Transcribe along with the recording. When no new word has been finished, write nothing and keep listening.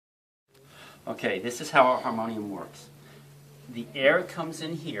Okay, this is how our harmonium works. The air comes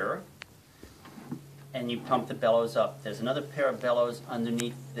in here, and you pump the bellows up. There's another pair of bellows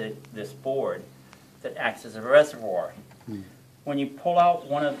underneath this board that acts as a reservoir. When you pull out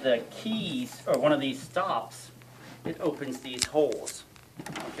one of the keys, or one of these stops, it opens these holes.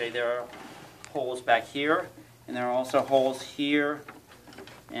 Okay, there are holes back here, and there are also holes here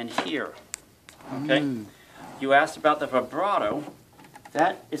and here. Okay? You asked about the vibrato.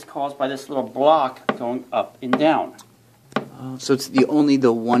 That is caused by this little block going up and down. So it's only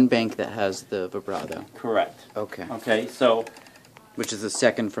the one bank that has the vibrato. Correct. Okay. Okay, so... Which is the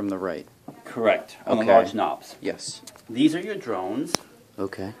second from the right. Correct, on the Okay. large knobs. Yes. These are your drones.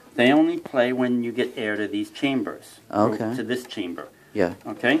 Okay. They only play when you get air to these chambers. Okay. Or to this chamber. Yeah.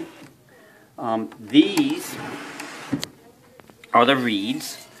 Okay? These are the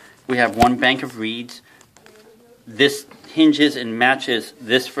reeds. We have one bank of reeds. This hinges and matches.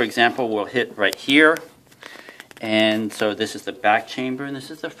 This, for example, will hit right here. And so this is the back chamber, and this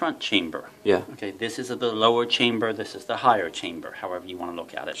is the front chamber. Yeah. Okay, this is the lower chamber, this is the higher chamber, however you want to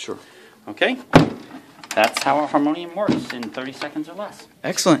look at it. Sure. Okay? That's how a harmonium works in 30 seconds or less.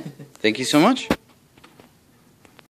 Excellent. Thank you so much.